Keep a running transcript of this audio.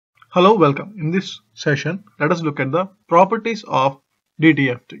Hello, welcome. In this session, let us look at the properties of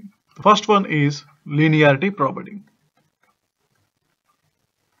DTFT. The first one is linearity property.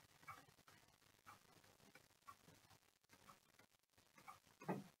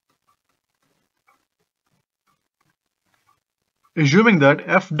 Assuming that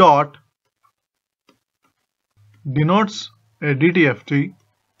f dot denotes a DTFT,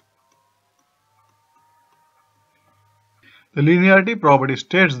 the linearity property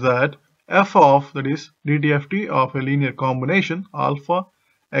states that f of, that is DTFT of a linear combination alpha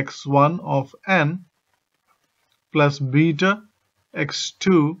x1 of n plus beta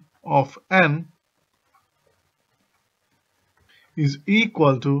x2 of n is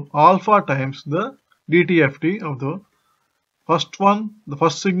equal to alpha times the DTFT of the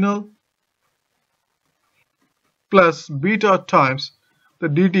first signal, plus beta times the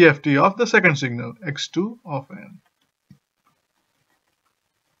DTFT of the second signal, x2 of n.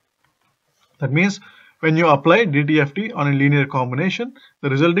 That means when you apply DTFT on a linear combination, the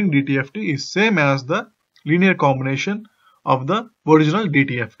resulting DTFT is same as the linear combination of the original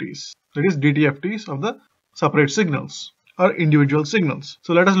DTFTs. That is DTFTs of the separate signals or individual signals.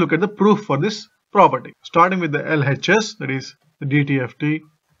 So let us look at the proof for this property. Starting with the LHS, that is the DTFT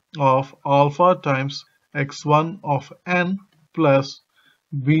of alpha times x1 of n plus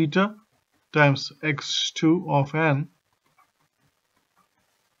beta times x2 of n.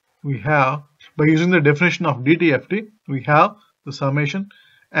 We have, by using the definition of DTFT, we have the summation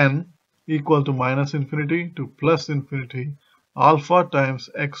n equal to minus infinity to plus infinity alpha times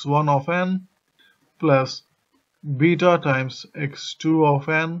x1 of n plus beta times x2 of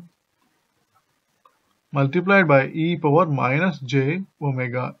n multiplied by e power minus j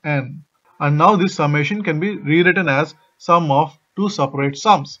omega n. And now this summation can be rewritten as sum of two separate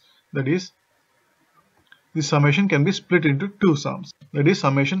sums. That is, this summation can be split into two sums. That is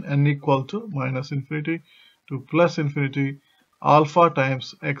summation n equal to minus infinity to plus infinity alpha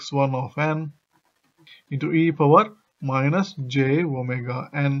times x1 of n into e power minus j omega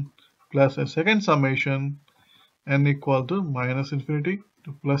n plus a second summation n equal to minus infinity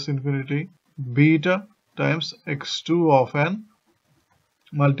to plus infinity beta times x2 of n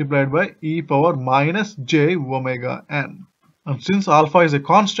multiplied by e power minus j omega n. And since alpha is a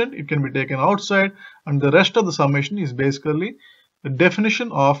constant, it can be taken outside, and the rest of the summation is basically the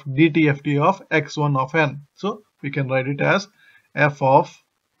definition of DTFT of x1 of n. So we can write it as f of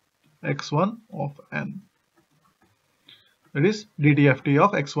x1 of n. That is DTFT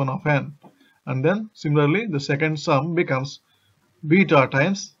of x1 of n. And then similarly the second sum becomes beta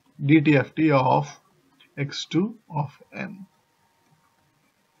times DTFT of x2 of n.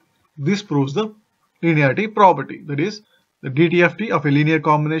 This proves the linearity property. That is, the DTFT of a linear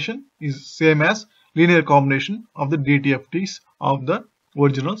combination is same as linear combination of the DTFTs of the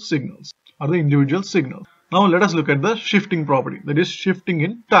original signals or the individual signals. Now let us look at the shifting property, that is shifting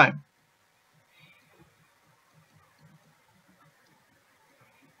in time.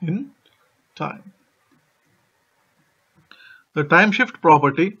 The time shift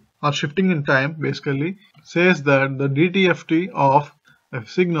property or shifting in time basically says that the DTFT of a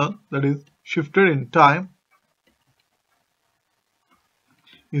signal that is shifted in time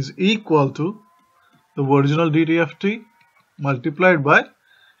is equal to the original DTFT multiplied by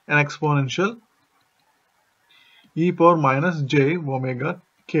an exponential e power minus j omega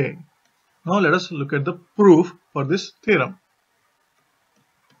k. Now let us look at the proof for this theorem.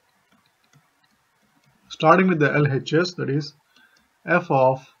 Starting with the LHS, that is f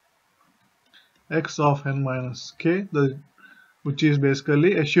of x of n minus k, which is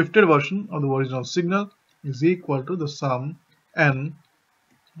basically a shifted version of the original signal, is equal to the sum n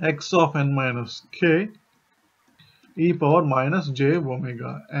x of n minus k e power minus j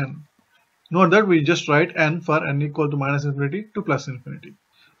omega n. Note that we just write n for n equal to minus infinity to plus infinity.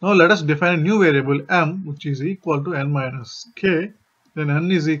 Now let us define a new variable m, which is equal to n minus k. Then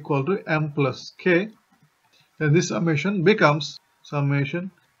n is equal to m plus k. Then this summation becomes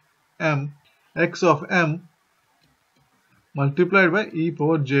summation m x of m multiplied by e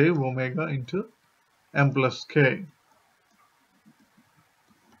power j omega into m plus k.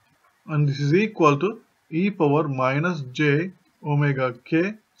 And this is equal to e power minus j omega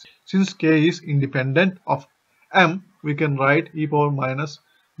k. Since k is independent of m, we can write e power minus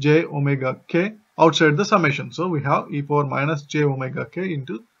j omega k outside the summation. So we have e power minus j omega k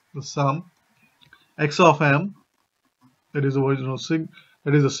into the sum x of m, that is the original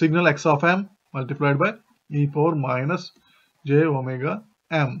the signal x of m multiplied by e power minus j omega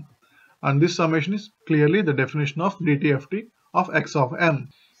m. And this summation is clearly the definition of DTFT of x of m.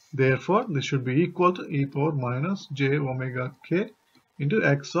 Therefore, this should be equal to e power minus j omega k into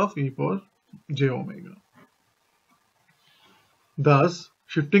x of e power j omega. Thus,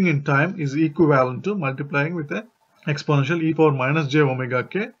 shifting in time is equivalent to multiplying with a exponential e power minus j omega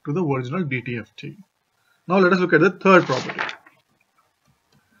k to the original DTFT. Now let us look at the third property.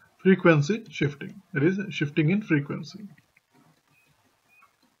 Frequency shifting, that is shifting in frequency.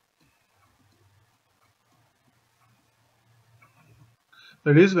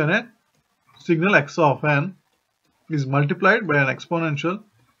 That is when a signal x of n is multiplied by an exponential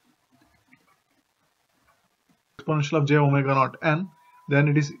of j omega naught n, then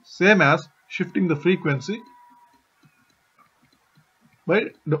it is same as shifting the frequency by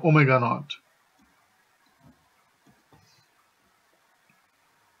the omega naught.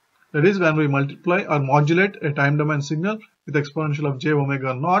 That is, when we multiply or modulate a time domain signal with exponential of j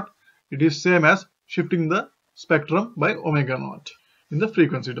omega naught, it is same as shifting the spectrum by omega naught in the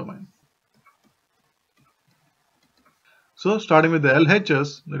frequency domain. So starting with the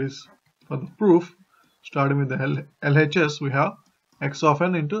LHS, that is for the proof, starting with the LHS, we have x of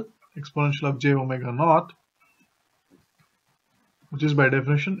n into exponential of j omega naught, which is by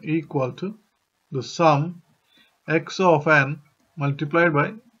definition equal to the sum x of n multiplied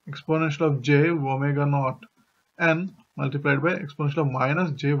by exponential of j omega naught n multiplied by exponential of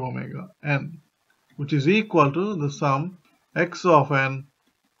minus j omega n, which is equal to the sum x of n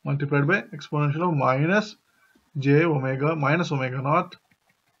multiplied by exponential of minus j omega minus omega naught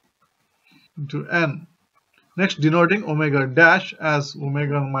into n. Next, denoting omega dash as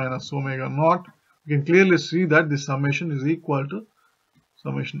omega minus omega naught, we can clearly see that the summation is equal to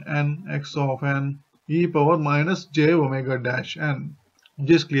summation n x of n e power minus j omega dash n,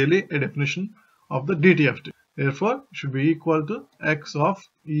 which is clearly a definition of the DTFT. Therefore, it should be equal to x of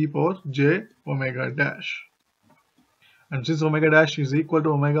e power j omega dash. And since omega dash is equal to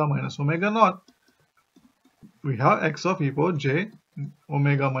omega minus omega naught, we have x of e power j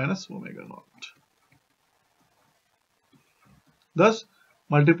omega minus omega naught. Thus,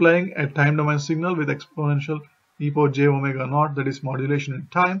 multiplying a time domain signal with exponential e power j omega naught, that is modulation in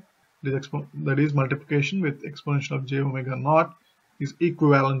time, that is multiplication with exponential of j omega naught, is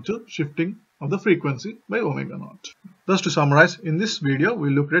equivalent to shifting of the frequency by omega naught. Thus, to summarize, in this video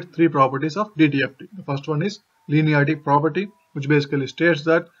we looked at three properties of DTFT. The first one is linearity property, which basically states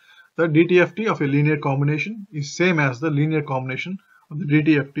that the DTFT of a linear combination is same as the linear combination of the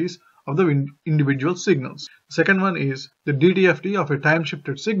DTFTs of the individual signals. The second one is the DTFT of a time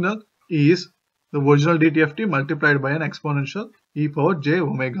shifted signal is the original DTFT multiplied by an exponential e power j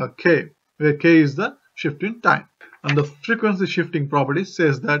omega k, where k is the shift in time. And the frequency shifting property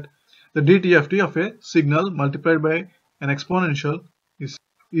says that the DTFT of a signal multiplied by an exponential is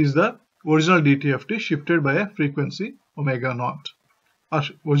the original DTFT shifted by a frequency omega naught, or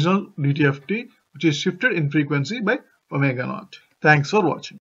original DTFT which is shifted in frequency by omega naught. Thanks for watching.